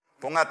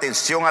Ponga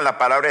atención a la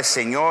palabra del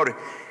Señor.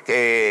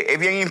 Es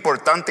bien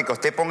importante que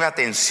usted ponga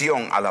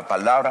atención a la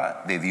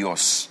palabra de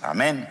Dios.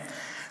 Amén.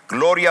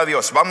 Gloria a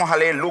Dios. Vamos a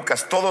leer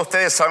Lucas. Todos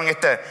ustedes saben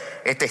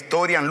esta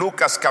historia en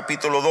Lucas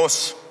capítulo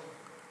 2,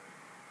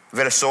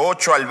 verso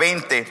 8 al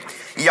 20.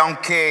 Y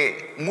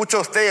aunque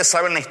muchos de ustedes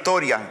saben la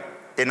historia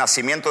del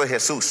nacimiento de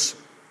Jesús,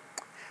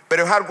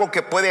 pero es algo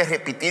que puede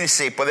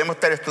repetirse y podemos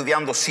estar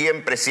estudiando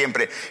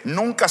siempre.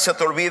 Nunca se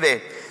te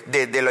olvide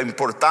de la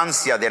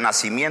importancia del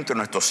nacimiento de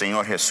nuestro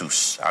Señor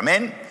Jesús.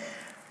 Amén.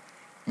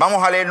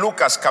 Vamos a leer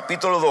Lucas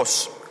capítulo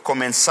 2,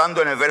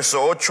 comenzando en el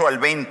verso 8 al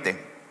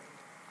 20.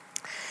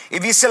 Y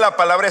dice la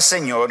palabra del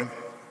Señor: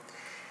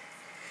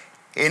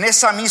 en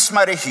esa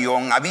misma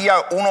región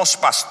había unos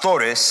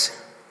pastores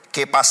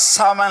que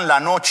pasaban la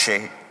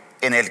noche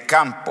en el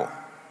campo,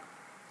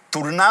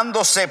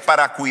 turnándose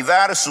para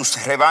cuidar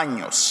sus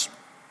rebaños.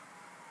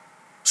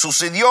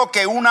 Sucedió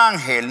que un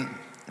ángel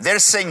del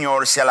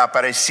Señor se le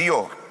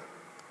apareció.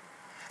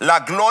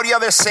 La gloria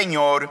del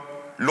Señor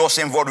los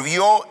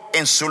envolvió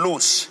en su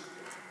luz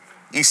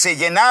y se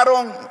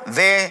llenaron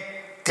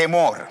de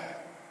temor.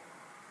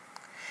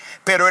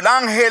 Pero el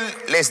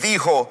ángel les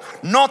dijo: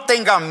 no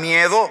tengan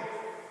miedo,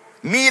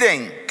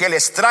 miren que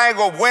les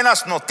traigo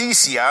buenas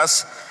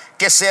noticias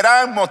que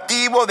serán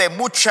motivo de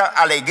mucha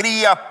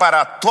alegría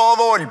para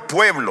todo el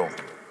pueblo.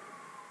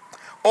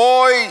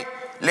 Hoy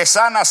les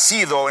ha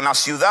nacido en la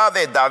ciudad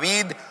de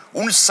David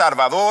un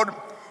Salvador,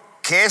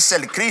 que es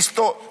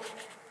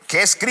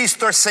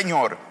Cristo el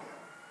Señor.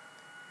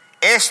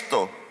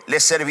 Esto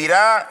les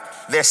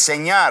servirá de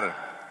señal.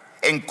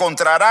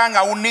 Encontrarán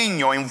a un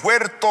niño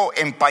envuelto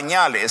en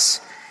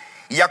pañales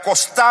y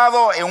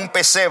acostado en un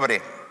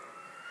pesebre.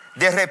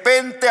 De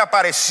repente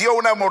apareció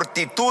una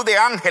multitud de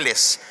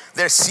ángeles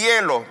del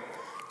cielo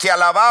que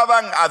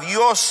alababan a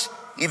Dios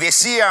y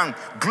decían: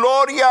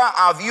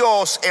 gloria a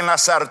Dios en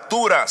las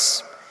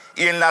alturas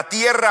y en la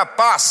tierra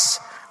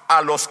paz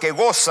a los que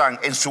gozan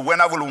en su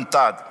buena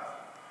voluntad.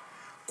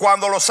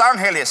 Cuando los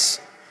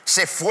ángeles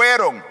se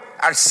fueron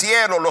al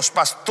cielo, los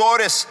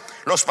pastores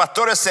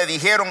se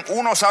dijeron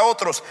unos a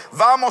otros: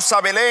 vamos a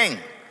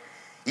Belén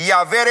y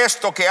a ver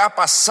esto que ha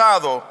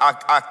pasado.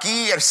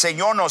 Aquí el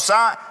Señor nos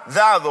ha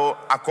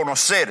dado a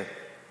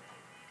conocer.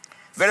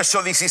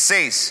 Verso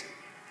 16.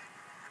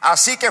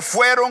 Así que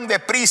fueron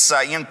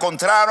deprisa y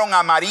encontraron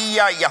a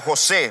María y a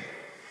José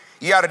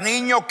y al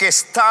niño que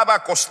estaba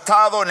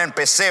acostado en el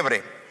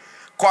pesebre.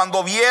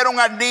 Cuando vieron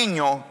al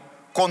niño,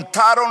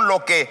 contaron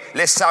lo que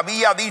les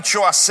había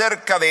dicho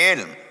acerca de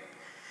él.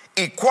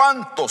 Y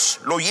cuantos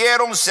lo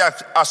oyeron se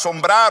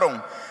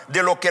asombraron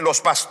de lo que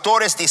los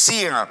pastores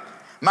decían.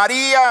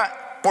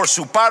 María, por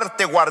su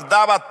parte,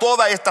 guardaba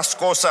todas estas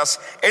cosas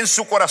en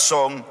su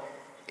corazón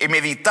y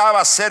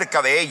meditaba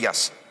acerca de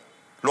ellas.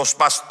 Los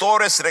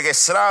pastores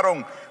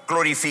regresaron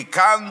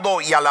glorificando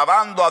y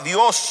alabando a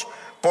Dios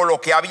por lo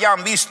que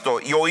habían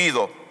visto y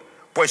oído,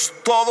 pues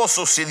todo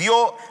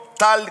sucedió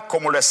tal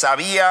como les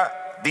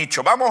había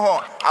dicho.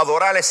 Vamos a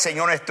adorar al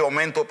Señor en este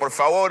momento, por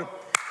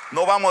favor.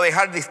 No vamos a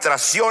dejar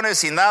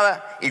distracciones y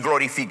nada, y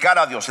glorificar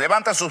a Dios.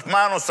 Levanta sus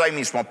manos ahí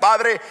mismo.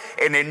 Padre,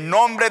 en el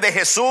nombre de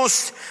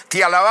Jesús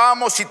te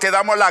alabamos y te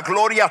damos la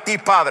gloria a ti,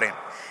 Padre.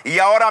 Y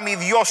ahora, mi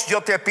Dios,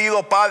 yo te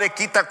pido, Padre,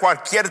 quita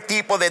cualquier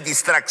tipo de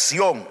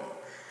distracción.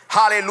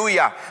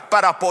 Aleluya,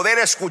 para poder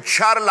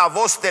escuchar la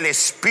voz del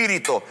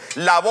Espíritu,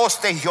 la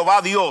voz de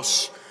Jehová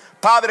Dios.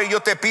 Padre, yo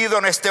te pido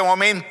en este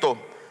momento,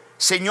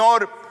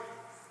 Señor,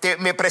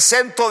 me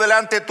presento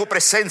delante de tu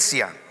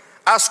presencia.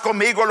 Haz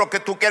conmigo lo que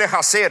tú quieres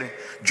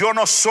hacer. Yo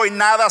no soy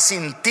nada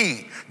sin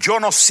ti. Yo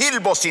no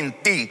sirvo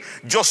sin ti.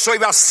 Yo soy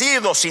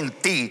vacío sin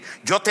ti.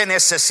 Yo te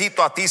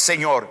necesito a ti,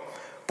 Señor,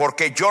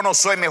 porque yo no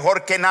soy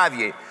mejor que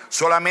nadie.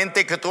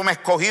 Solamente que tú me has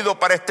escogido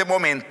para este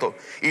momento.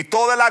 Y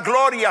toda la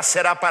gloria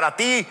será para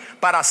ti,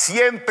 para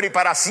siempre y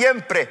para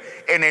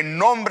siempre. En el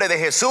nombre de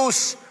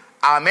Jesús.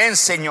 Amén,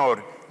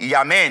 Señor. Y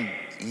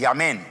amén. Y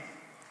amén.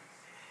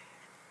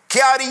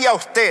 ¿Qué haría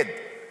usted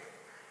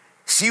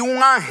si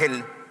un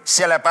ángel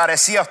se le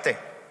aparecía a usted?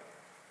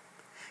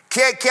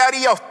 ¿Qué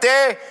haría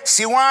usted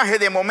si un ángel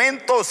de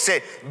momento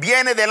se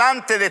viene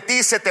delante de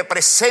ti, se te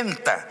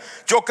presenta?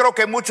 Yo creo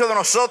que muchos de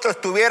nosotros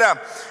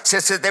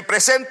si se te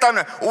presenta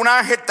un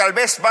ángel, tal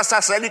vez vas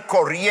a salir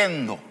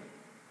corriendo,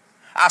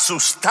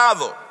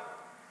 asustado.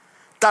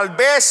 Tal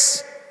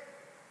vez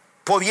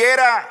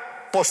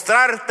pudiera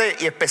postrarte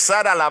y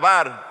empezar a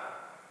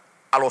alabar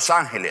a los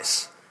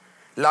ángeles.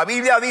 La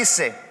Biblia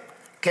dice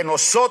que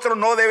nosotros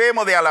no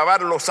debemos de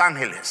alabar a los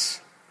ángeles.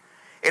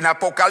 En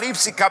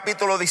Apocalipsis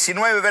capítulo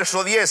 19,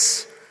 verso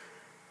 10,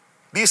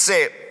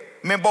 dice: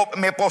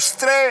 me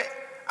postré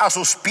a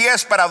sus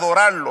pies para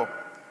adorarlo,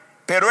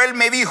 pero él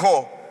me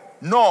dijo: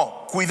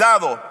 no,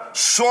 cuidado,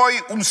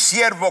 soy un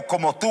siervo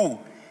como tú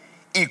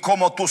y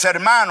como tus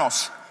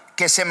hermanos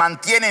que se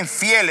mantienen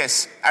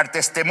fieles al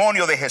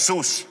testimonio de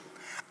Jesús.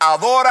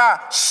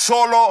 Adora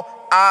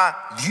solo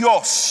a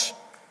Dios.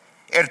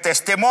 El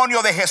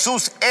testimonio de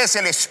Jesús es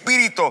el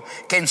espíritu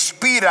que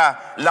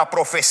inspira la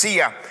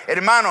profecía.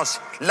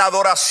 Hermanos, la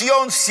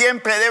adoración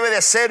siempre debe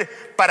de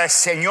ser para el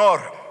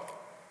Señor.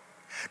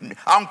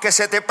 Aunque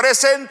se te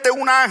presente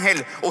un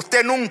ángel,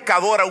 usted nunca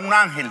adora a un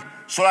ángel,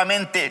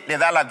 solamente le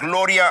da la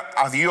gloria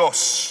a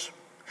Dios.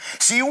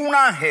 Si un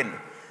ángel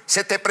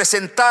se te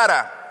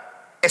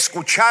presentara,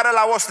 escuchara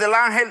la voz del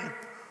ángel,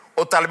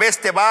 o tal vez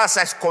te vas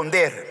a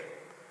esconder.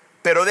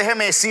 Pero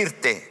déjeme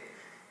decirte,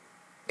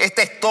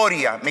 esta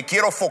historia me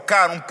quiero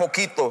enfocar un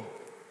poquito.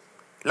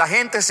 La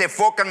gente se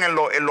enfoca en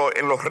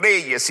los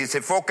reyes y se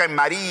enfoca en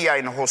María,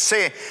 en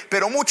José,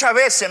 pero muchas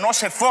veces no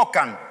se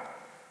enfocan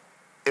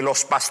en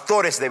los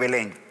pastores de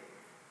Belén.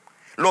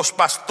 Los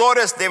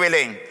pastores de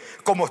Belén.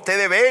 Como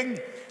ustedes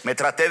ven, me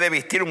traté de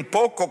vestir un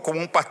poco como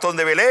un pastor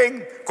de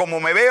Belén. Como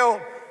me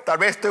veo, tal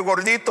vez estoy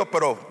gordito,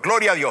 pero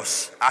gloria a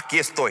Dios, aquí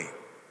estoy.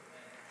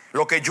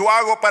 Lo que yo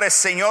hago para el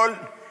Señor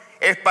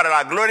es para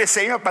la gloria del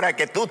Señor, para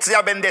que tú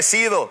seas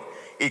bendecido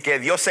y que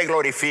Dios se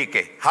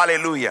glorifique.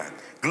 Aleluya,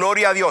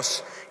 gloria a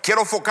Dios.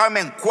 Quiero enfocarme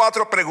en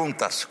 4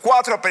 preguntas.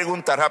 4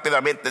 preguntas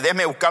rápidamente.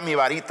 Déjeme buscar mi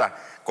varita,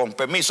 con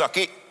permiso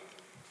aquí.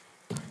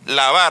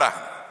 La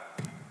vara.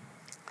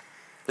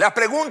 La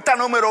pregunta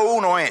número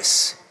 1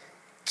 es: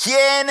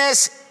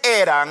 ¿quiénes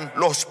eran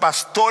los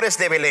pastores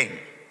de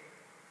Belén?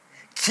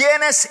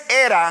 ¿Quiénes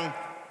eran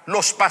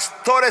los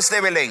pastores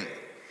de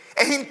Belén?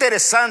 Es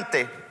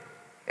interesante,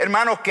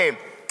 hermanos, que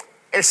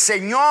el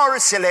Señor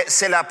se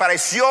le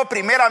apareció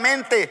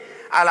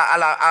primeramente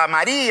a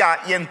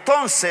María, y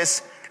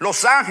entonces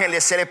los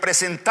ángeles se le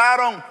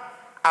presentaron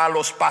a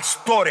los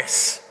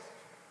pastores.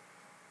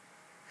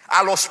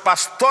 A los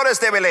pastores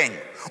de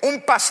Belén.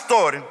 Un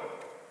pastor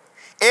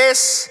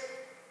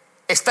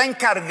está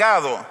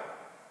encargado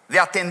de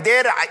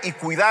atender y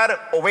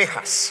cuidar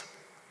ovejas.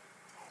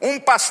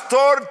 Un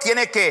pastor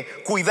tiene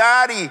que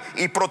cuidar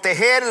y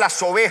proteger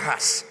las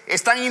ovejas.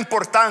 Es tan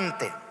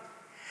importante.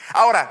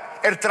 Ahora,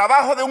 el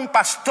trabajo de un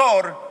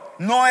pastor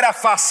no era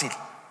fácil.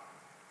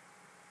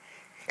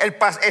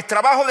 El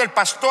trabajo del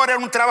pastor era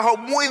un trabajo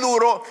muy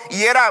duro,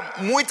 y era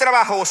muy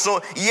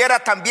trabajoso, y era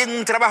también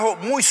un trabajo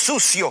muy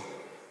sucio.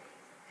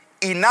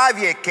 Y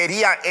nadie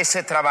quería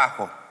ese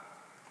trabajo.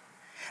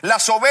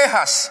 Las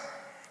ovejas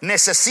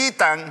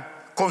necesitan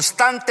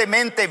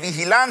constantemente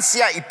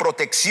vigilancia y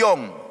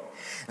protección.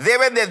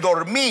 Deben de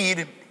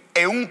dormir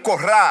en un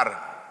corral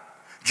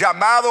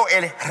llamado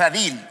el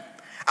redil,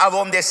 a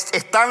donde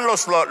están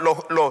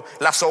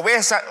las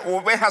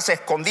ovejas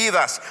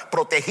escondidas,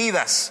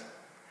 protegidas.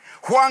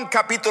 Juan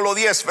capítulo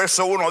 10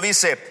 verso 1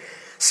 dice: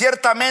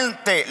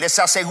 ciertamente les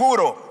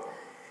aseguro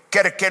que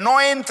el que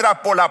no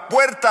entra por la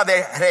puerta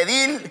del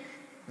redil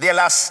de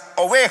las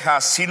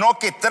ovejas, sino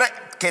que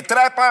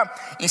trepa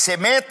y se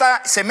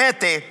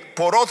mete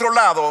por otro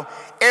lado,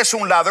 es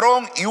un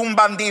ladrón y un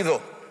bandido.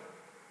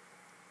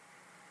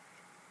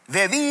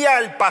 De día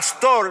el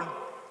pastor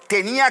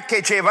tenía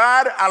que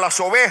llevar a las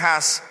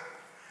ovejas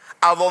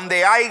a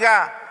donde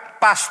haya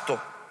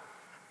pasto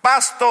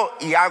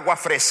y agua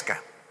fresca.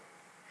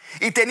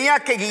 Y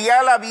tenía que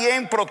guiarla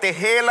bien,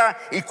 protegerla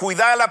y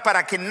cuidarla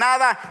para que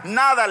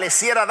nada le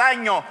hiciera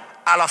daño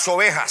a las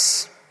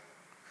ovejas.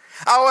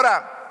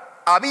 Ahora,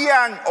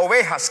 habían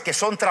ovejas que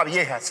son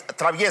traviesas.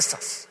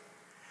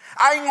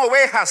 Hay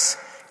ovejas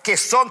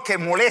que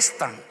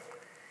molestan,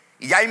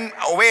 y hay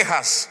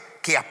ovejas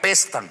que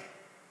apestan.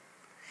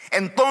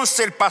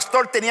 Entonces el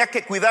pastor tenía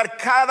que cuidar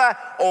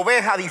cada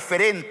oveja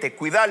diferente,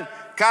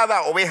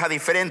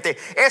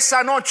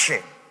 Esa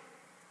noche,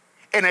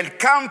 en el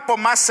campo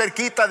más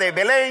cerquita de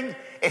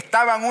Belén,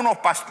 estaban unos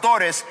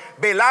pastores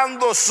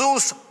velando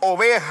sus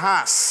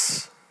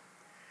ovejas.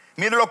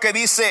 Miren lo que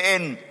dice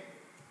en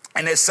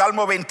el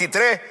Salmo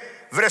 23,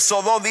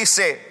 verso 2,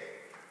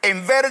 dice: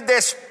 en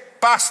verdes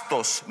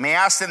pastos me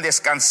hacen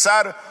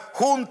descansar,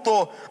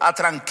 junto a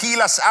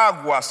tranquilas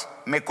aguas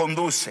me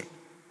conduce.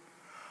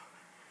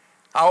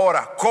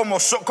 Ahora, ¿cómo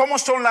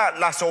son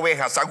las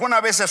ovejas?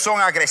 Algunas veces son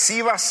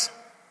agresivas,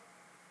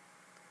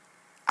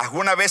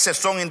 algunas veces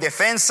son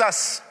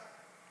indefensas,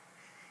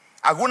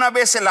 algunas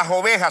veces las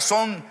ovejas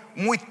son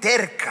muy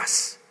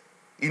tercas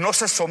y no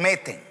se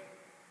someten.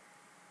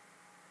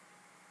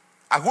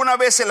 Algunas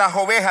veces las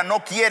ovejas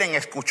no quieren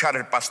escuchar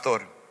al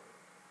pastor,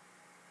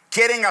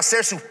 quieren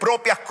hacer sus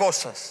propias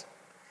cosas,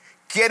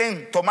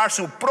 quieren tomar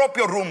su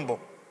propio rumbo.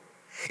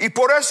 Y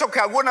por eso que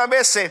algunas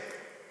veces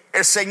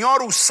el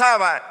Señor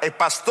usaba el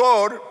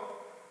pastor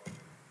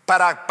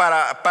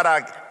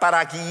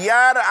para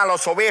guiar a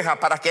las ovejas,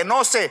 para que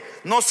no se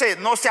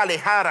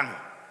alejaran.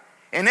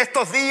 En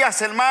estos días,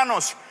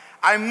 hermanos,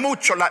 hay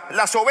mucho.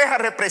 Las ovejas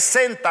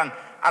representan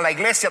a la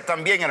iglesia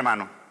también,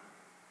 hermano.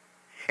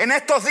 En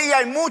estos días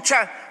hay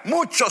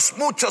muchos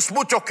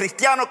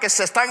cristianos que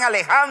se están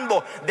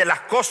alejando de las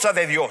cosas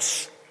de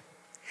Dios.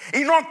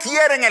 Y no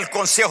quieren el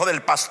consejo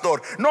del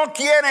pastor, no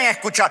quieren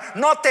escuchar.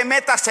 No te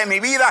metas en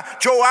mi vida,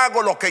 yo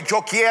hago lo que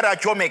yo quiera,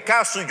 yo me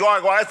caso, yo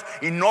hago eso.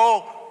 Y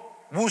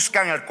no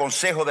buscan el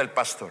consejo del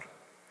pastor.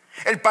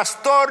 El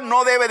pastor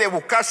no debe de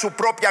buscar su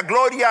propia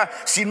gloria,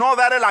 sino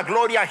darle la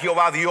gloria a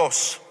Jehová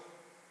Dios.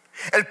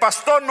 El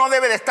pastor no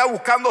debe de estar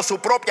buscando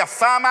su propia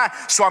fama,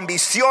 sus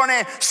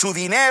ambiciones, su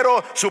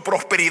dinero, su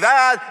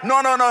prosperidad.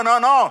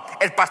 No.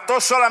 El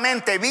pastor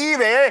solamente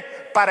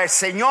vive para el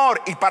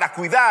Señor y para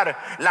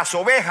cuidar las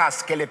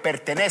ovejas que le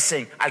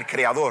pertenecen al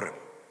Creador.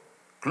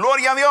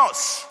 Gloria a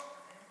Dios.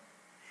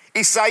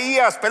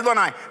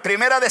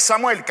 Primera de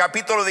Samuel,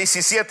 capítulo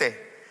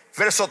 17,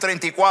 verso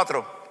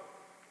 34.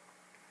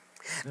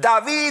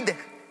 David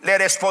le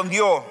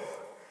respondió: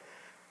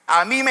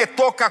 a mí me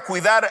toca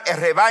cuidar el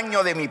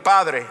rebaño de mi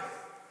padre.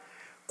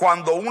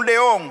 Cuando un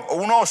león o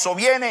un oso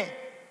viene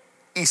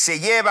y se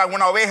lleva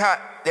una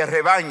oveja del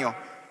rebaño.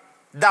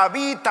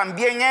 David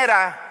también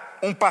era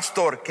un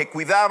pastor que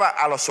cuidaba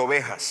a las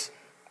ovejas.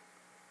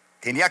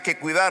 Tenía que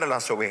cuidar a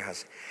las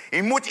ovejas.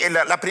 Y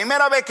la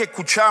primera vez que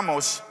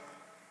escuchamos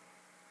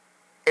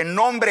el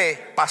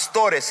nombre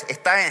pastores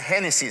está en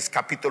Génesis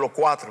capítulo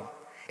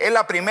 4. Es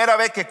la primera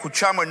vez que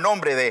escuchamos el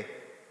nombre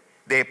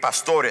de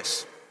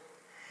pastores.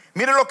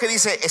 Miren lo que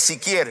dice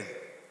Ezequiel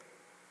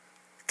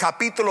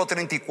capítulo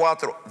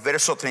 34,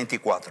 verso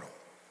 34.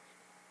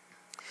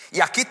 Y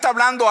aquí está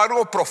hablando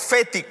algo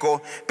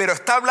profético, pero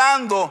está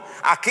hablando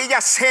a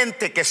aquellas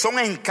gente que son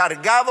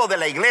encargados de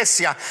la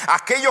iglesia,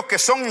 aquellos que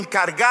son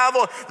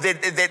encargados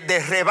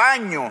de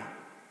rebaño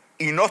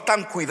y no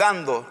están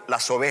cuidando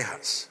las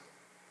ovejas.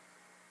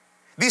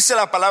 Dice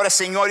la palabra del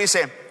Señor,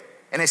 dice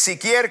en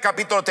Ezequiel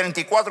capítulo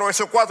 34,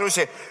 verso 4,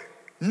 dice: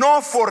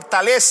 no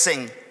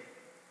fortalecen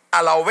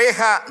a la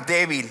oveja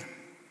débil,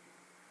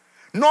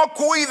 no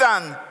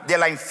cuidan de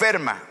la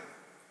enferma,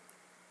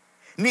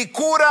 ni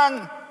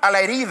curan a la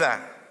herida,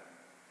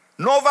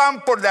 no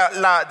van por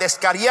la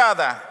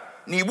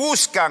descarriada, ni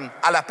buscan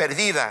a la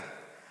perdida.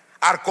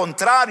 Al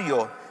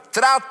contrario,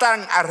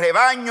 tratan al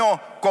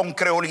rebaño con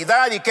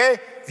crueldad y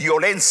 ¿qué?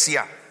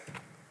 Violencia.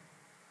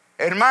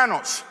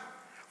 Hermanos,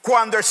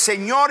 cuando el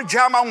Señor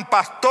llama a un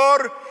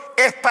pastor,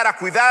 es para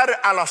cuidar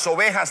a las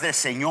ovejas del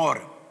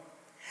Señor.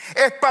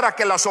 Es para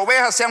que las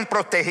ovejas sean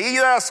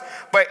protegidas,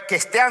 que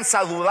estén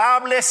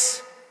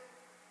saludables.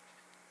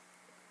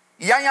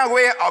 Y hay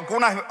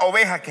algunas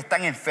ovejas que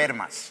están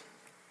enfermas.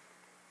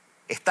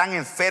 Están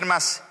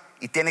enfermas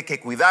y tiene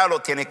que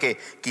cuidarlo, tiene que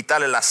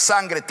quitarle la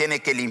sangre,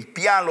 tiene que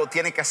limpiarlo,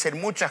 tiene que hacer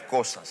muchas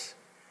cosas.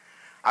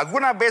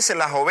 Algunas veces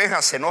las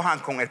ovejas se enojan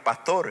con el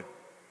pastor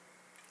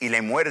y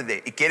le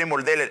muerde y quiere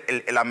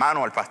morder la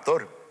mano al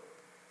pastor.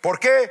 ¿Por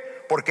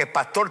qué? Porque el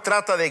pastor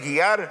trata de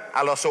guiar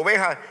a las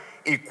ovejas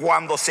y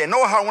cuando se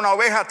enoja una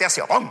oveja te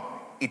hace ¡pum!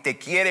 Y te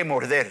quiere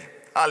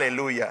morder.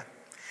 Aleluya.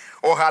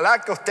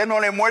 Ojalá que usted no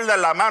le muerda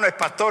la mano al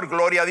pastor,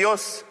 gloria a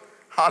Dios.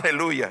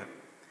 Aleluya.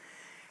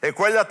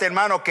 Recuérdate,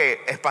 hermano,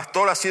 que el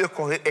pastor ha sido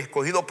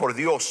escogido por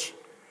Dios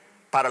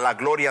para la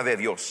gloria de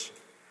Dios.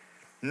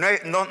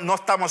 No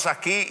estamos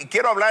aquí. Y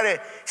quiero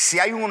hablar, si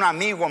hay un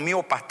amigo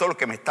mío pastor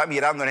que me está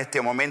mirando en este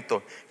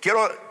momento,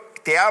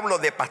 te hablo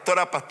de pastor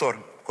a pastor,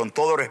 con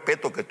todo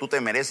respeto que tú te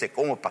mereces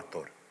como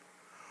pastor.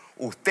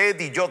 Usted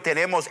y yo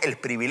tenemos el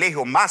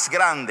privilegio más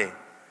grande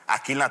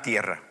aquí en la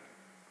tierra.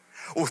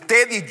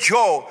 Usted y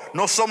yo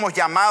no somos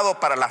llamados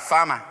para la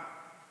fama.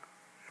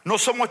 No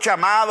somos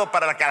llamados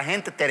para que la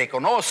gente te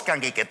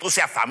reconozcan y que tú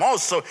seas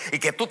famoso y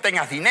que tú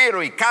tengas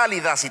dinero y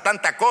cálidas y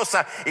tantas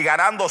cosas y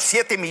ganando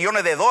 $7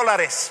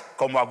 millones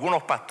como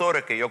algunos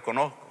pastores que yo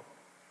conozco.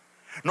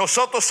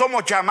 Nosotros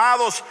somos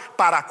llamados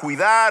para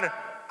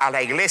cuidar a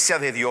la iglesia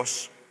de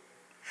Dios.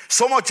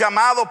 Somos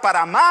llamados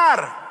para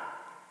amar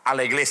a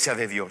la iglesia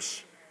de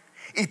Dios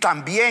y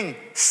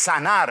también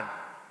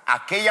sanar a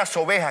aquellas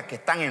ovejas que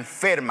están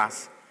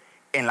enfermas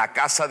en la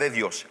casa de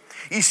Dios.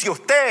 Y si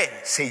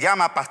usted se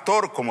llama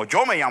pastor como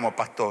yo me llamo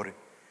pastor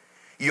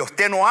y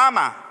usted no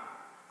ama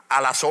a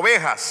las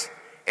ovejas,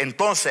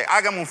 entonces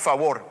hágame un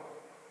favor,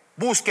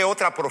 busque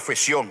otra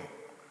profesión,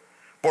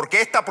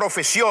 porque esta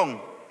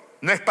profesión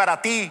no es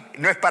para ti,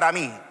 no es para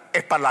mí,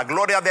 es para la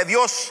gloria de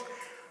Dios,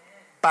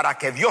 para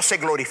que Dios se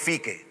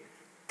glorifique.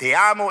 Te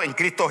amo en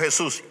Cristo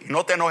Jesús y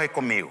no te enojes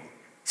conmigo.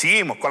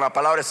 Seguimos con la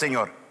palabra del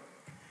Señor.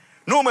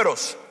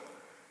 Números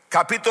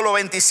capítulo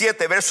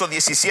 27, verso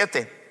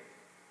 17.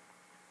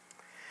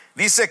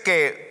 Dice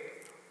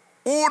que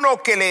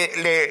uno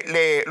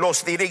que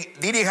los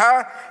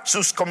dirija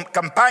sus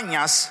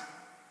campañas,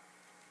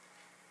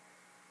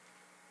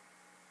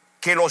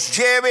 que los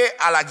lleve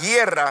a la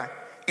guerra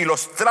y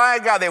los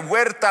traiga de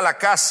vuelta a la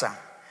casa.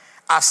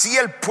 Así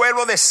el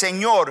pueblo del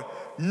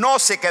Señor no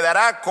se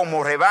quedará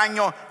como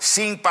rebaño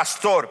sin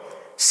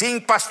pastor.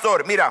 Sin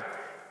pastor, mira,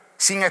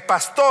 sin el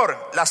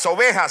pastor las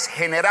ovejas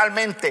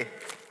generalmente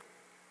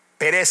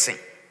perecen.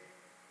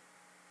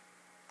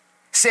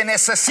 Se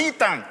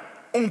necesitan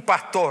un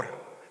pastor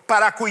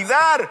para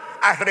cuidar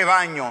al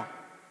rebaño.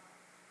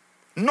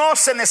 No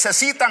se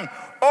necesitan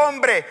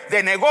hombres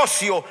de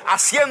negocio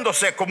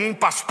haciéndose como un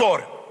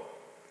pastor.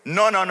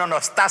 No,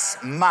 estás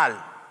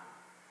mal.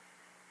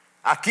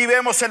 Aquí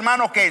vemos,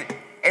 hermano,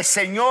 que el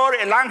Señor,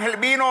 el ángel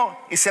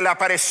vino y se le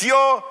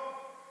apareció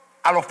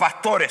a los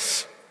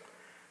pastores.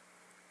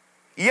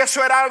 Y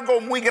eso era algo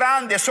muy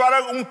grande, eso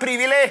era un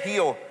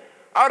privilegio.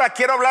 Ahora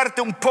quiero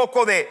hablarte un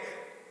poco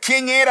de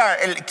quién era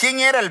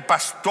el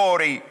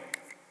pastor y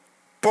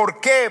 ¿Por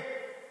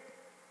qué?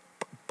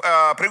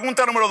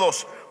 Pregunta número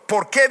 2.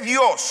 ¿Por qué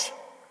Dios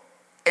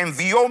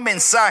envió un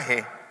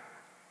mensaje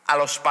a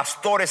los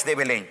pastores de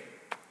Belén?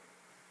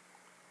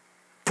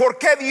 ¿Por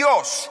qué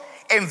Dios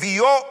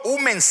envió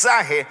un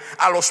mensaje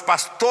a los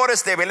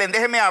pastores de Belén?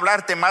 Déjeme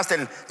hablarte más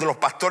de los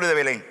pastores de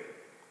Belén.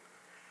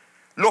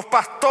 Los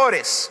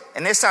pastores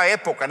en esa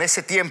época, en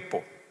ese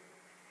tiempo,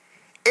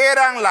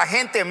 eran la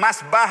gente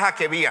más baja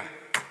que había.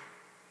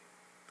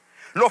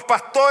 Los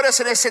pastores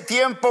en ese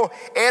tiempo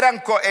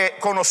eran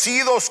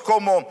conocidos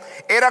como,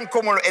 eran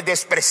como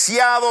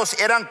despreciados,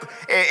 eran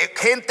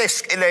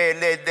gentes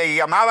le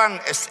llamaban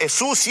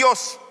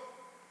sucios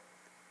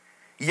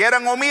y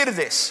eran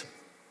humildes.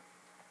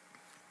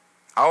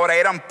 Ahora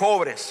eran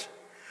pobres.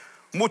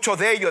 Muchos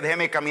de ellos,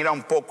 déjeme caminar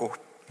un poco,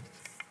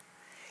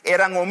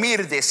 eran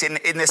humildes y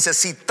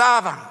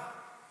necesitaban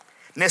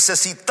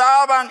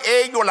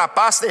ellos la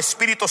paz del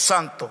Espíritu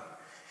Santo.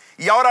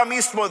 Y ahora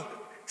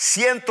mismo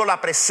siento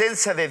la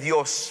presencia de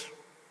Dios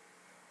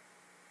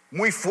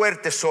muy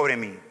fuerte sobre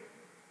mí.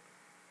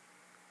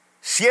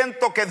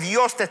 Siento que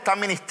Dios te está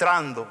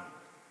ministrando.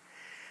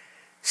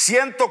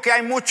 Siento que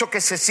hay muchos que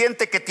se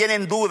sienten que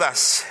tienen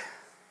dudas.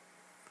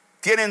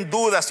 Tienen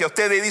dudas y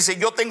ustedes dicen: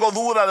 yo tengo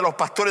duda de los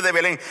pastores de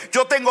Belén,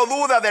 yo tengo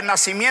duda del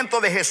nacimiento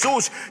de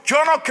Jesús,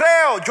 yo no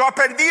creo, yo he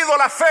perdido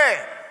la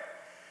fe.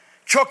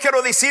 Yo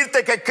quiero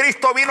decirte que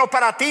Cristo vino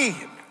para ti,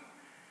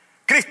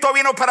 Cristo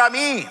vino para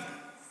mí.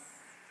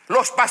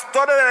 Los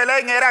pastores de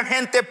Belén eran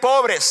gente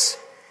pobres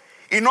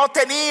y no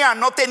tenían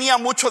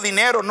mucho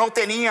dinero, no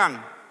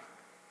tenían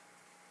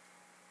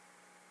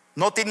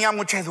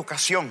mucha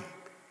educación,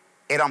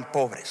 eran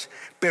pobres,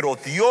 pero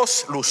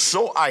Dios los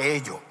usó a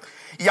ellos.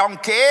 Y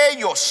aunque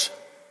ellos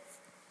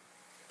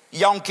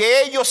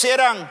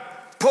eran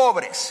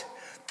pobres,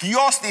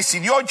 Dios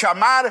decidió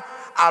llamar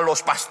a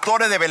los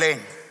pastores de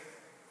Belén.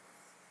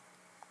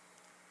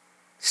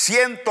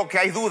 Siento que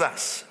hay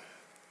dudas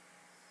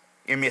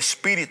en mi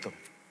espíritu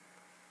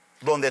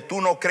donde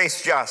tú no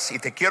crees ya, y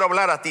te quiero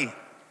hablar a ti.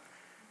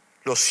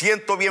 Lo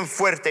siento bien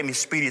fuerte en mi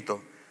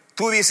espíritu.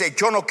 Tú dices: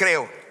 yo no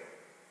creo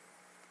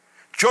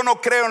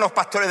en los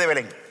pastores de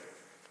Belén,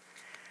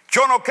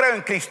 yo no creo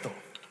en Cristo,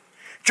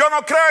 yo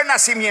no creo en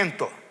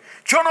nacimiento,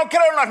 yo no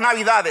creo en las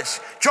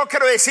navidades. Yo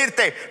quiero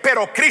decirte: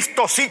 pero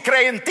Cristo sí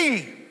cree en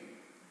ti,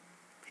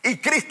 y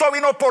Cristo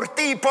vino por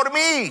ti y por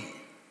mí.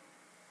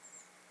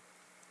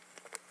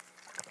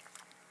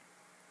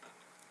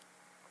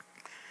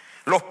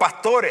 Los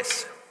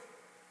pastores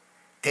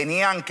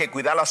tenían que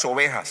cuidar las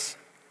ovejas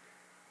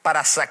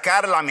para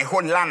sacar la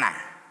mejor lana,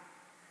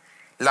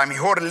 la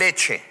mejor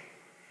leche,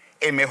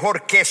 el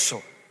mejor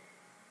queso.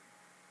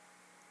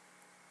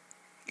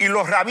 Y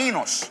los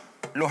rabinos,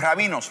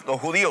 los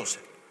judíos,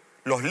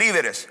 los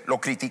líderes lo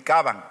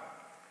criticaban.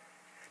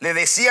 Le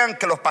decían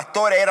que los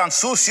pastores eran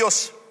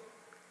sucios,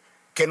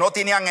 que no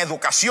tenían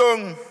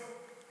educación,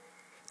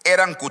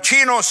 eran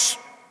cochinos,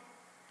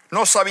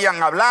 no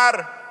sabían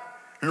hablar,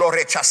 los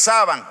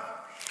rechazaban.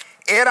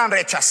 Eran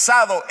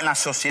rechazados en la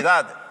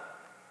sociedad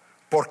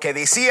porque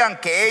decían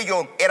que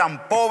ellos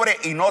eran pobres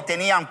y no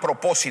tenían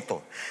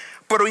propósito.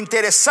 Pero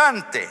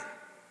interesante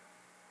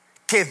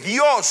que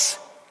Dios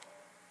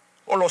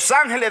o los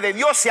ángeles de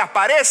Dios se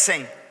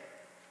aparecen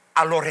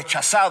a los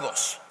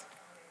rechazados.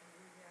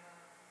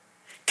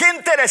 Qué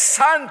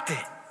interesante.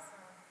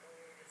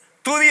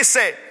 Tú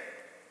dices: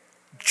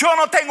 yo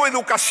no tengo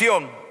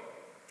educación,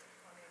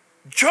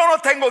 yo no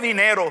tengo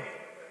dinero,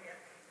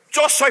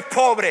 yo soy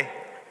pobre,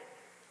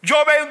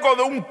 yo vengo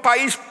de un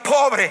país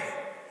pobre,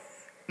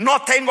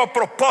 no tengo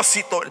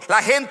propósito,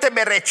 la gente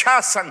me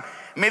rechazan,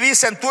 me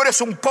dicen: tú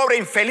eres un pobre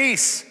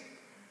infeliz.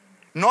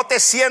 No te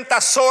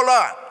sientas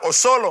sola o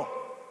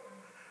solo,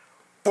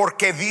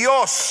 porque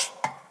Dios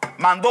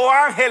mandó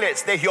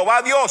ángeles de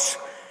Jehová Dios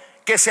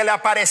que se le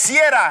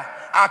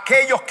apareciera a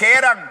aquellos que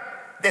eran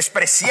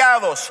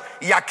despreciados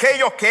y a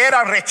aquellos que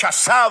eran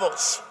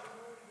rechazados.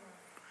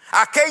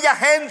 Aquella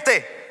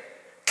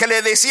gente que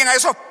le decían a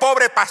esos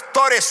pobres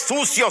pastores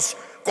sucios,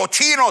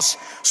 cochinos,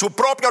 su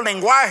propio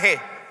lenguaje,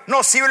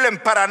 no sirven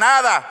para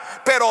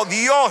nada. Pero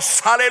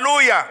Dios,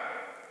 aleluya,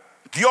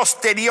 Dios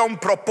tenía un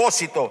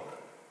propósito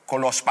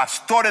con los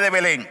pastores de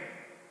Belén.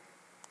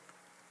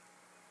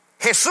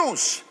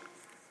 Jesús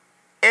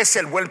es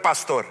el buen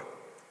pastor.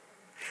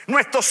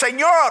 Nuestro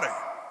Señor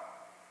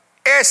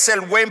es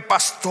el buen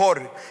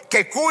pastor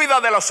que cuida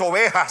de las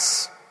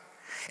ovejas.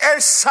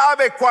 Él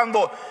sabe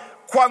cuando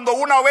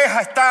una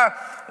oveja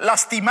está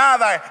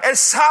lastimada. Él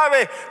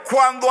sabe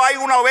cuando hay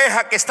una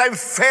oveja que está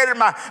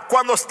enferma,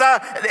 cuando está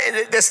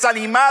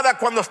desanimada,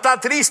 cuando está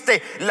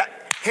triste.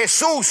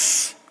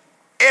 Jesús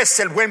es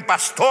el buen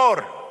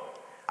pastor.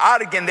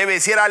 Alguien debe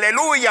decir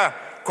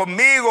aleluya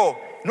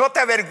conmigo. No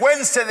te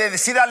avergüences de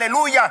decir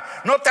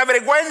aleluya. No te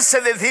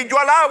avergüences de decir: yo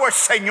alabo al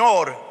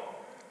Señor.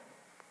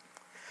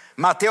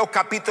 Mateo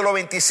capítulo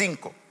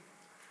 25,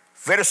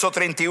 verso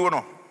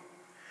 31.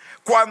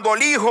 Cuando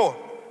el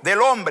Hijo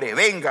del Hombre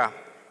venga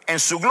en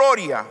su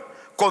gloria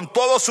con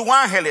todos sus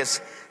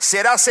ángeles,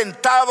 será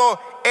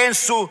sentado en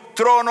su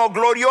trono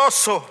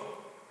glorioso.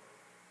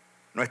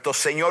 Nuestro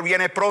Señor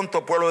viene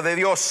pronto, pueblo de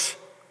Dios.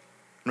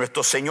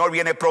 Nuestro Señor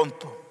viene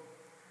pronto.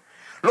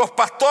 Los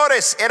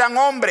pastores eran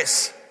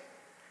hombres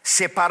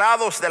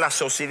separados de la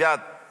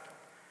sociedad.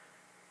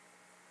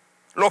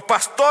 Los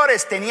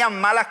pastores tenían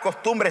malas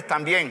costumbres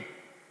también,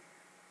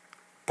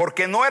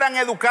 porque no eran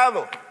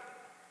educados.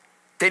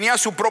 Tenían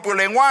su propio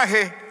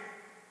lenguaje,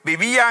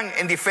 vivían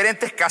en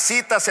diferentes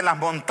casitas en las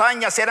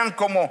montañas, eran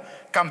como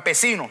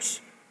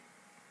campesinos.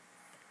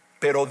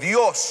 Pero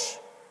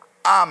Dios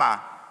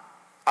ama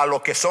a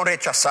los que son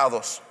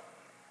rechazados.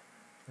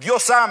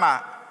 Dios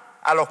ama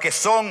a los que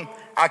son,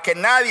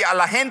 a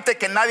la gente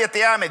que nadie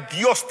te ame.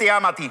 Dios te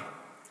ama a ti.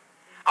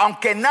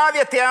 Aunque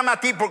nadie te ama a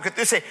ti, porque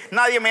tú dices,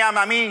 nadie me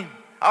ama a mí.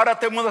 Ahora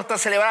todo el mundo está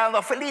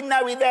celebrando Feliz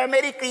Navidad,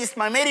 Merry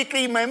Christmas, Merry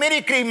Christmas,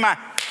 Merry Christmas,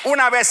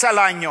 una vez al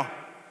año.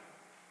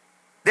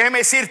 Déjeme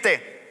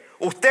decirte,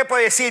 usted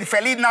puede decir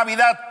Feliz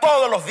Navidad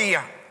todos los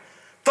días.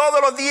 Todos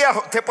los días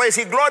usted puede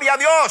decir gloria a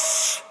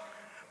Dios,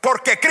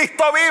 porque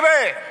Cristo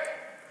vive.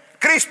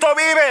 Cristo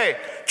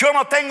vive. Yo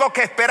no tengo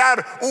que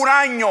esperar un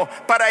año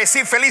para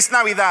decir Feliz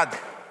Navidad.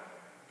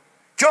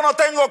 Yo no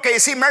tengo que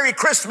decir Merry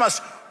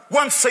Christmas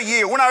once a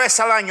year, una vez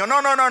al año.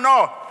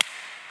 No.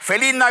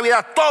 Feliz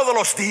Navidad todos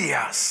los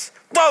días,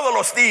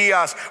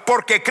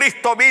 porque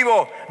Cristo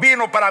vivo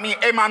vino para mí.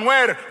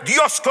 Emmanuel,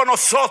 Dios con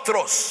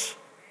nosotros.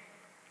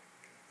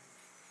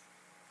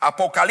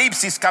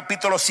 Apocalipsis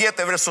capítulo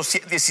 7, verso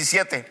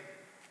 17.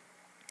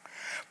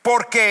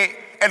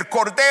 Porque el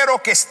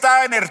Cordero que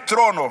está en el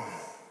trono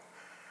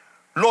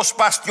los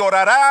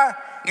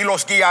pastoreará y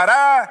los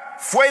guiará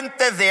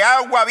fuentes de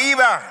agua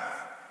viva,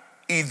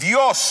 y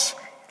Dios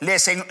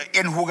les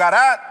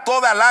enjugará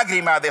toda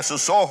lágrima de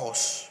sus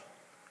ojos.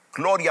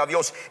 Gloria a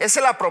Dios. Esa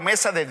es la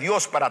promesa de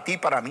Dios para ti y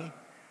para mí.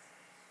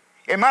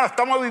 Hermano,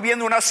 estamos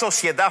viviendo una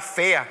sociedad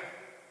fea.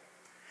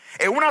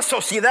 En una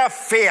sociedad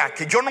fea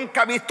que yo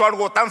nunca he visto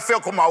algo tan feo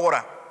como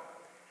ahora.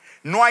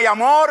 No hay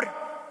amor.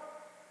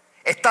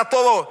 Está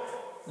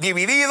todo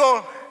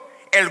dividido.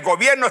 El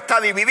gobierno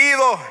está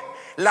dividido.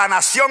 La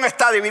nación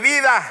está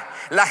dividida.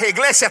 Las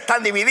iglesias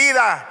están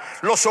divididas.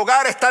 Los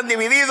hogares están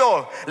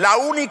divididos. La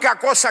única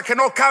cosa que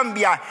no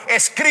cambia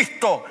es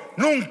Cristo.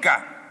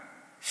 Nunca.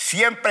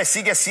 Siempre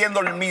sigue siendo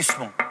el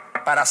mismo,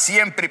 para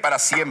siempre y para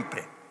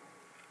siempre.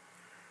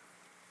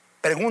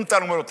 Pregunta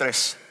número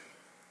 3.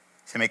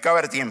 Se me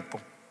acaba el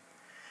tiempo.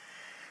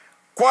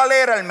 ¿Cuál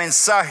era el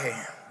mensaje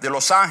de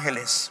los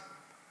ángeles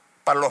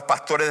para los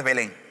pastores de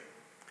Belén?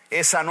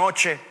 Esa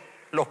noche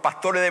los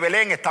pastores de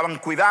Belén estaban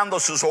cuidando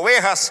sus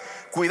ovejas,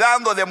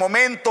 cuidando. De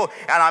momento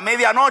a la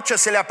medianoche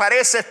se le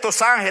aparecen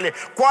estos ángeles.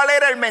 ¿Cuál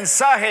era el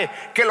mensaje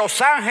que los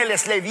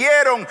ángeles le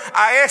dieron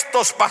a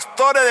estos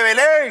pastores de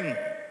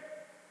Belén?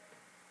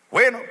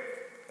 Bueno,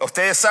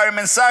 ustedes saben el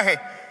mensaje,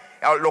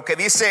 lo que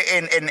dice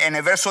en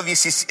el verso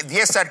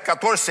 10 al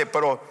 14,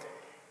 pero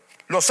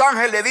los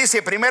ángeles le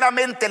dicen,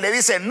 primeramente le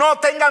dicen, no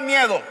tengan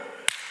miedo.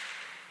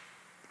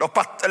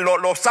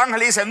 Los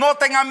ángeles dicen, no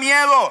tengan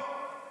miedo.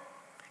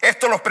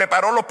 Esto los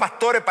preparó los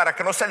pastores para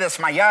que no se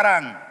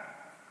desmayaran.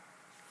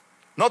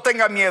 No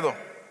tengan miedo.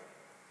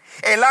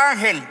 El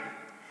ángel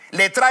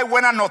le trae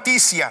buena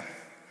noticia,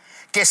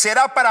 que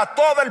será para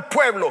todo el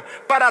pueblo.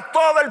 Para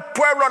todo el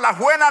pueblo la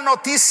buena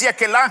noticia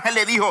que el ángel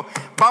le dijo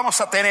vamos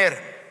a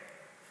tener.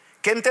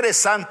 Qué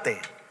interesante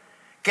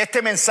que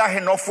este mensaje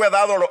no fue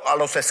dado a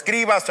los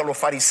escribas, a los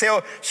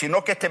fariseos,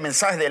 sino que este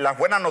mensaje de la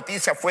buena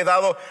noticia fue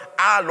dado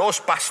a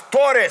los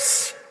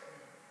pastores.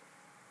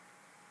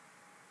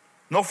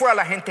 No fue a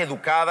la gente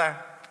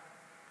educada,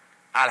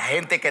 a la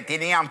gente que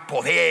tenían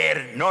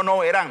poder.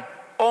 No, eran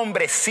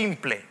hombres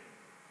simples,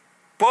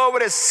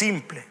 pobres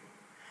simples,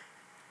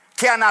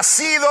 que ha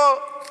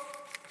nacido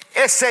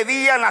ese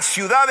día en la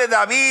ciudad de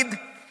David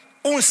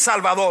un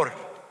Salvador.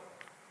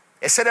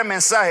 Ese era el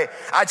mensaje.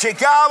 Ha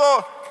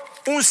llegado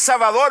un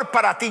Salvador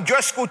para ti. Yo he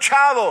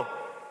escuchado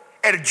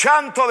el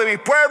llanto de mi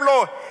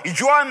pueblo y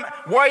yo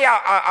voy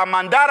a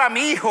mandar a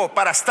mi hijo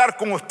para estar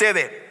con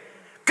ustedes.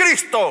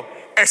 Cristo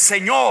el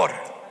Señor.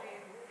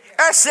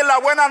 Esa es la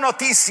buena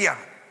noticia.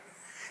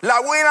 La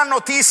buena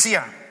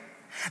noticia.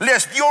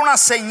 Les dio una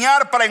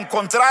señal para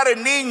encontrar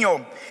el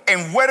niño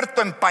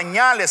envuelto en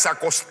pañales,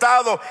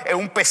 acostado en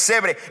un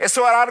pesebre.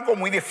 Eso era algo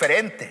muy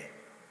diferente.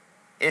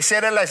 Esa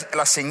era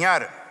la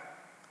señal.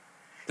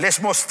 Les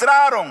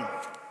mostraron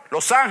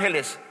los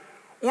ángeles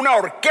una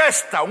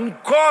orquesta, un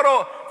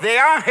coro de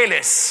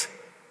ángeles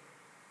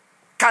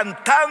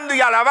cantando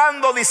y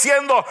alabando,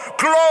 diciendo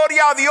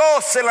gloria a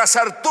Dios en las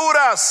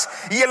alturas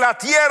y en la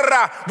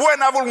tierra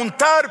buena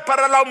voluntad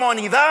para la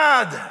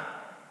humanidad.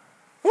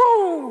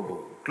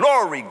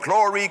 Glory,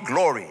 glory,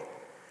 glory.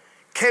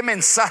 Qué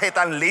mensaje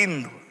tan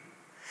lindo,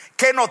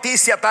 qué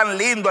noticia tan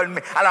lindo.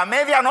 A la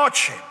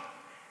medianoche,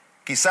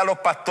 quizá los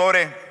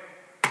pastores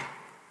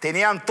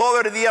tenían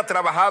todo el día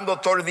trabajando,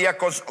 todo el día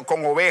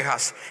con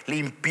ovejas,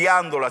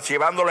 limpiándolas,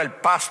 llevándolas el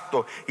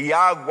pasto y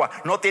agua.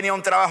 No tenía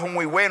un trabajo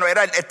muy bueno,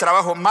 era el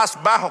trabajo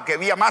más bajo que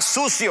había, más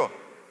sucio.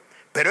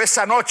 Pero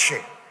esa noche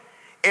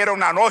era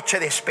una noche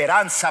de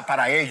esperanza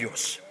para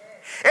ellos.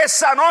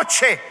 Esa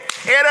noche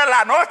Era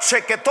la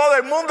noche que todo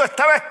el mundo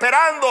estaba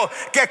esperando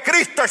que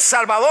Cristo el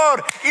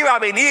Salvador iba a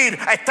venir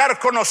a estar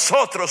con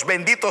nosotros.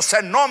 Bendito sea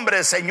el nombre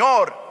del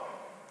Señor.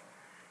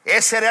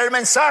 Ese era el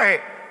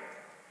mensaje.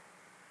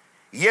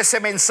 Y ese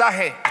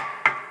mensaje,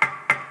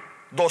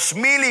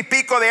 2000 y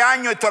pico de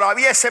años, y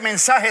todavía ese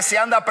mensaje se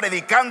anda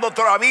predicando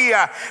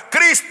todavía.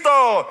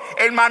 Cristo,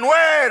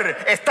 Emmanuel,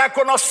 está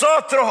con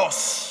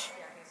nosotros.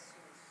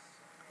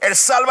 El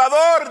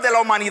Salvador de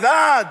la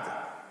humanidad.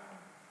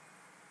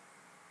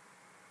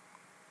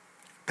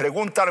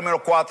 Pregunta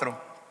número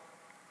 4.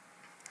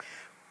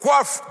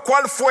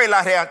 ¿Cuál fue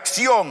la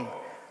reacción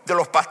de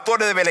los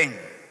pastores de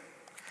Belén?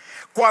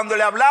 Cuando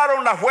le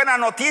hablaron las buenas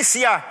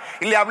noticias,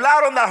 y le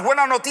hablaron las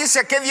buenas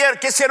noticias, ¿qué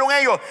hicieron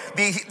ellos?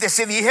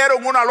 Se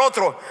dijeron uno al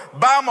otro: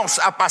 vamos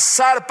a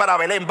pasar para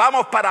Belén,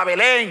 vamos para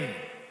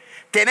Belén.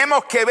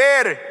 Tenemos que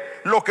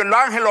ver lo que el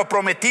ángel lo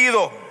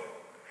prometido.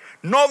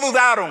 No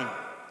dudaron.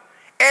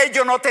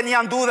 Ellos no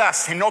tenían dudas,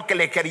 sino que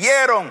le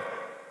creyeron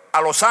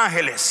a los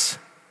ángeles.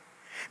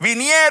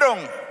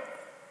 Vinieron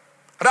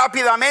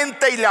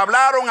rápidamente y le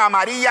hablaron a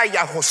María y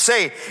a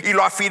José y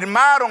lo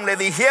afirmaron. Le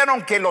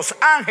dijeron que los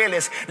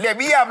ángeles le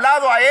habían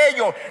hablado a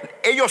ellos.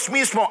 Ellos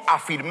mismos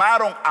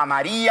afirmaron a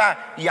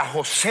María y a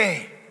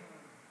José: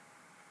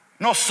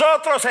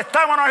 nosotros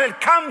estábamos en el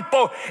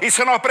campo y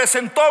se nos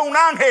presentó un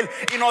ángel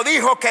y nos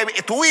dijo que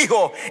tu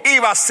hijo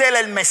iba a ser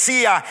el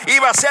Mesías,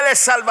 iba a ser el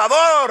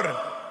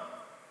Salvador.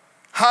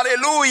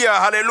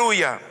 Aleluya,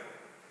 aleluya.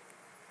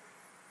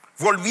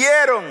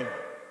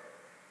 Volvieron.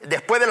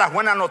 Después de las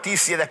buenas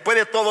noticias, después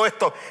de todo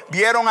esto,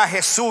 vieron a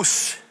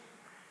Jesús,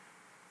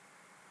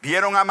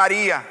 vieron a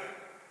María,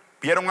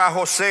 vieron a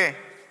José,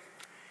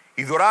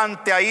 y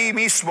durante ahí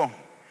mismo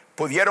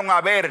pudieron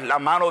ver la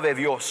mano de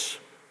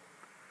Dios,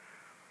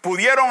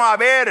 pudieron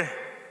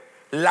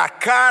ver la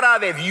cara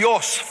de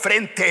Dios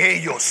frente a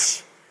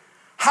ellos.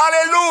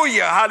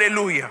 Aleluya,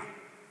 aleluya.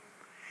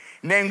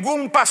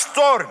 Ningún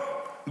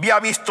pastor había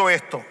visto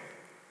esto.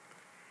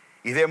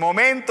 Y de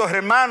momento,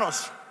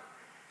 hermanos,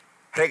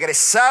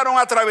 regresaron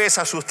a través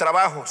a sus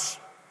trabajos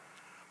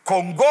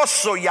con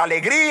gozo y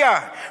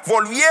alegría.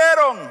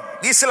 Volvieron,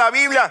 dice la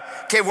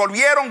Biblia, que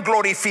volvieron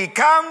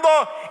glorificando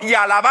y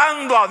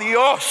alabando a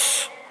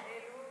Dios.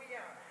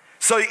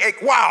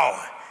 Wow,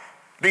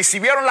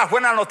 recibieron las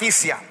buenas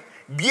noticias.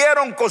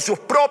 Vieron con sus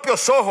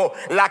propios ojos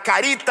la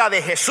carita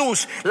de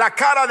Jesús, la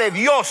cara de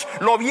Dios.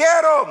 Lo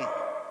vieron.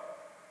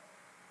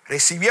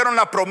 Recibieron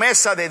la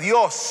promesa de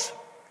Dios.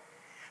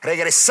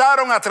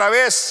 Regresaron a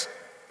través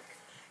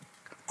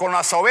con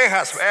las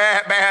ovejas,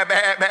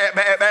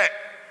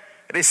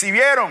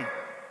 recibieron,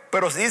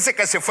 pero dice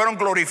que se fueron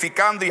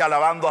glorificando y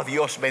alabando a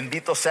Dios.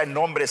 Bendito sea el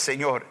nombre del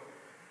Señor.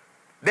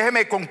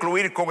 Déjeme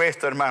concluir con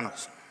esto,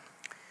 hermanos.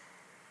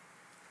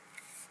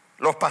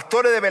 Los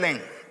pastores de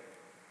Belén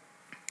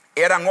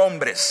eran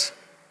hombres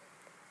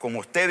como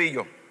usted y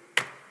yo.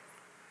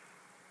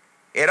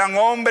 Eran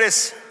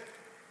hombres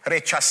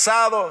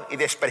rechazados y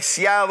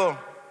despreciados.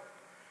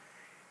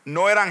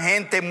 No eran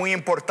gente muy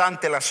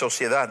importante en la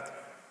sociedad.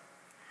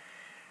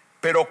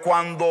 Pero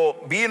cuando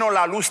vino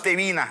la luz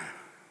divina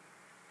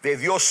de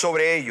Dios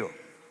sobre ellos,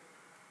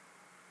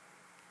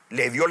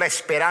 le dio la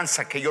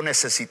esperanza que ellos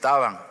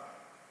necesitaban.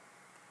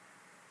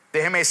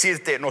 Déjeme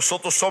decirte,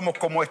 nosotros somos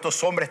como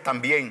estos hombres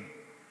también.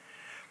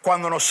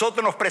 Cuando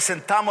nosotros nos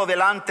presentamos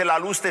delante de la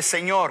luz del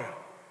Señor,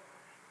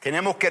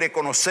 tenemos que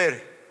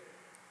reconocer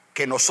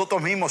que nosotros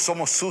mismos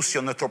somos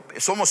sucios,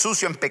 somos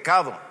sucios en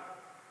pecado.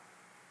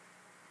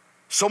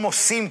 Somos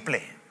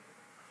simples,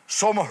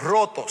 somos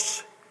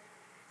rotos.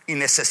 Y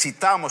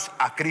necesitamos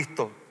a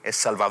Cristo el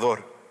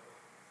Salvador.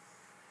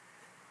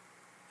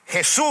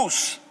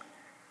 Jesús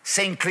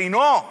se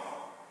inclinó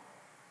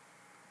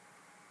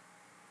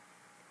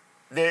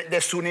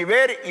de su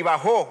nivel y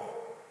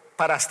bajó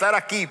para estar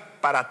aquí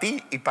para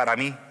ti y para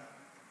mí.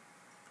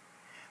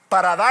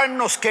 Para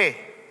darnos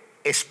 ¿qué?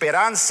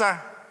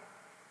 Esperanza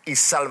y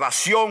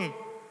salvación.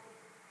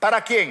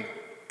 ¿Para quién?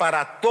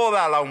 Para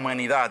toda la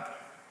humanidad.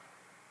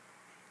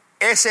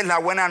 Esa es la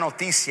buena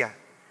noticia.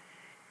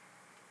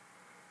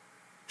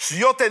 Si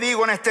yo te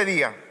digo en este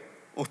día,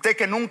 usted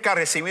que nunca ha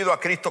recibido a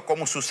Cristo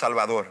como su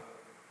Salvador,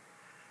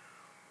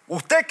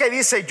 usted que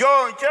dice,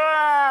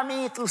 a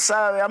mí, tú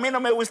sabes, a mí no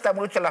me gusta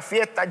mucho la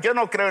fiesta, yo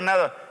no creo en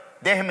nada.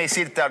 Déjeme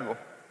decirte algo.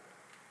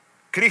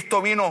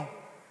 Cristo vino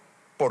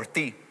por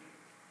ti.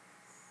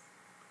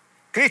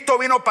 Cristo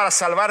vino para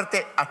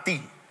salvarte a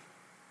ti.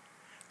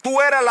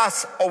 Tú eras la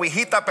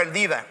ovejita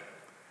perdida.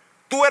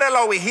 Tú eras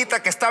la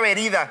ovejita que estaba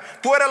herida.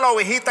 Tú eras la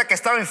ovejita que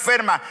estaba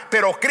enferma.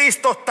 Pero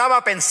Cristo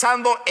estaba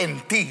pensando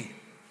en ti.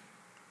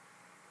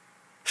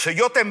 Si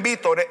yo te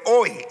invito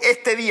hoy,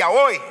 este día,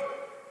 hoy,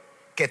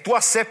 que tú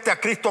aceptes a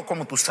Cristo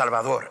como tu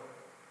Salvador.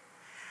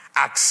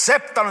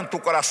 Acéptalo en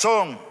tu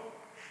corazón.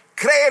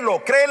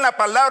 Créelo, cree en la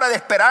palabra de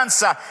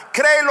esperanza.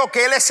 Créelo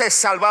que Él es el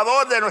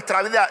Salvador de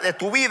nuestra vida, de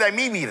tu vida y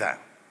mi vida.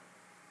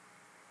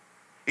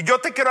 Y yo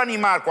te quiero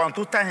animar, cuando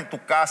tú estás en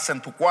tu casa,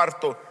 en tu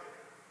cuarto,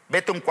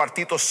 vete a un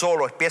cuartito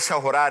solo, empieza a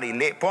orar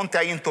y ponte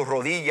ahí en tus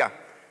rodillas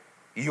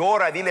Y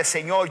ora y dile: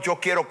 Señor, yo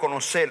quiero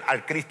conocer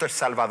al Cristo el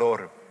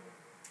Salvador.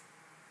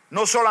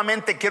 No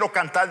solamente quiero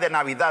cantar de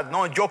Navidad,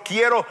 no, yo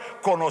quiero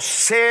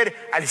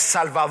conocer al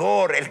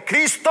Salvador, el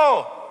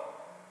Cristo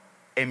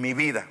en mi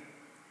vida.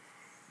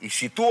 Y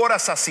si tú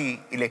oras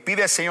así y le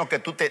pides al Señor que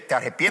tú te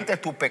arrepientes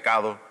de tu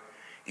pecado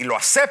y lo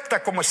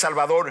aceptas como el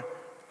Salvador,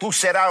 tú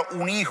serás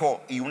un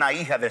hijo y una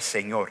hija del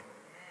Señor.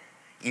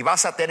 Y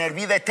vas a tener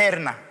vida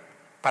eterna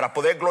para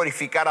poder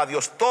glorificar a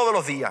Dios todos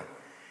los días.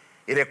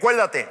 Y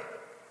recuérdate,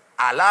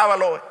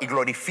 alábalo y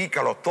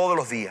glorifícalo todos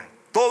los días,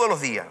 todos los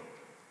días.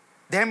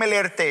 Déjeme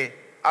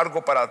leerte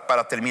algo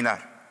para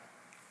terminar.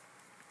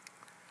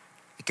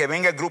 Y que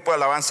venga el grupo de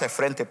alabanza de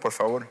frente, por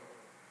favor.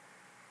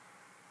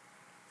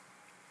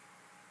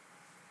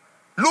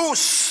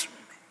 Luz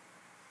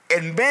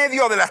en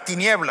medio de las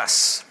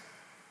tinieblas.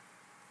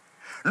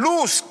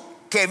 Luz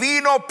que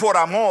vino por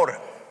amor,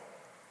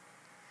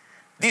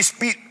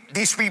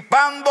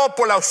 disipando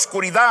por la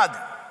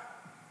oscuridad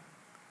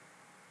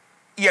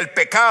y el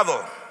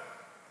pecado.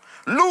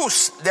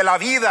 Luz de la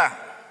vida,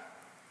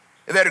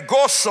 del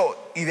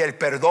gozo y del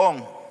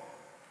perdón.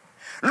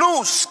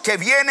 Luz que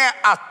viene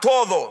a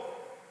todo,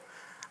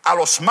 a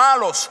los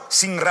malos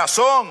sin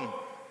razón.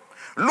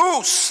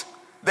 Luz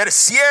del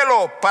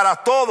cielo para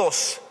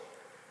todos.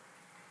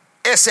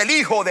 Es el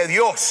Hijo de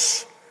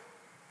Dios.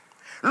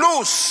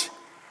 Luz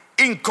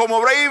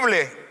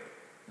inconmovible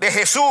de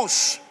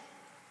Jesús.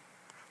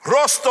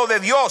 Rostro de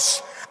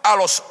Dios a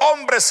los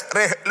hombres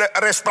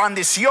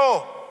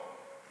resplandeció.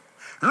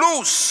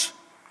 Luz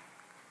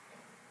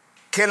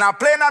que en la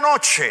plena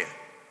noche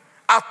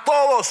a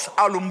todos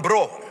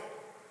alumbró.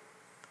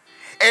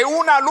 En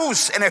una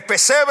luz en el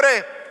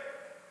pesebre,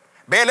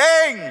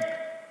 Belén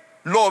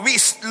lo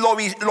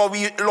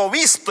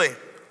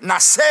viste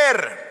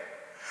nacer.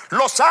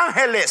 Los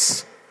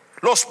ángeles,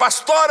 los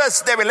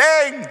pastores de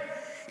Belén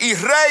y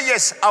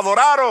reyes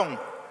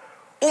adoraron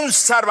un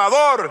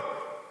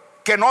Salvador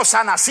que nos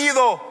ha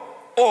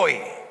nacido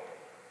hoy.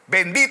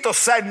 Bendito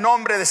sea el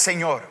nombre del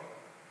Señor.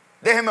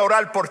 Déjeme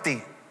orar por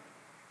ti.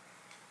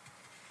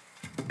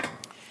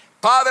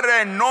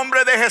 Padre, en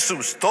nombre de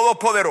Jesús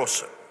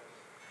Todopoderoso,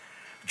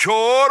 yo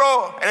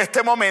oro en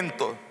este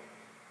momento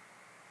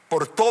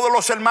por todos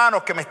los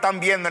hermanos que me están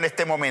viendo en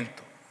este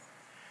momento.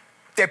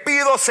 Te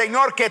pido,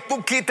 Señor, que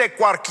tú quites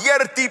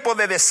cualquier tipo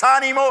de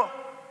desánimo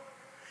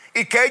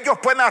y que ellos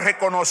puedan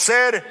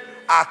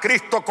reconocer a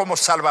Cristo como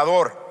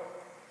Salvador.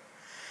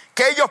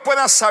 Que ellos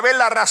puedan saber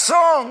la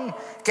razón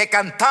que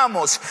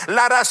cantamos,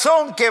 la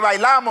razón que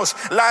bailamos,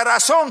 la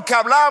razón que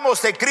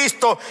hablamos de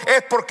Cristo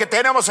es porque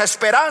tenemos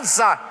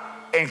esperanza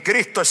en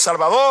Cristo el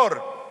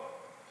Salvador.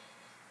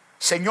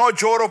 Señor,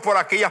 yo oro por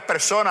aquellas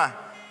personas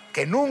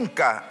que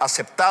nunca han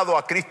aceptado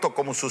a Cristo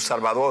como su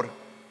Salvador.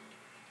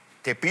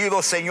 Te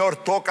pido, Señor,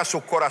 toca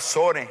sus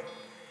corazones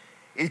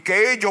y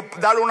que ellos,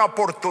 dale una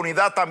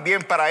oportunidad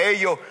también para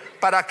ellos,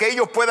 para que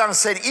ellos puedan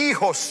ser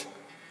hijos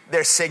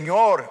del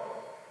Señor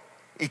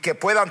y que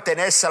puedan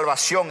tener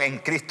salvación en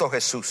Cristo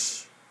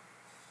Jesús.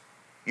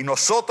 Y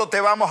nosotros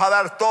te vamos a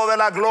dar toda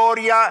la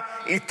gloria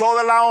y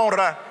toda la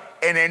honra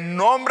en el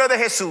nombre de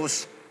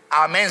Jesús.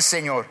 Amén,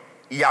 Señor,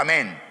 y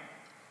amén.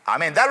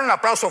 Amén. Dale un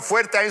aplauso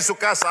fuerte ahí en su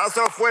casa,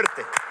 hazlo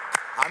fuerte.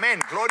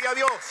 Amén. Gloria a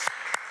Dios.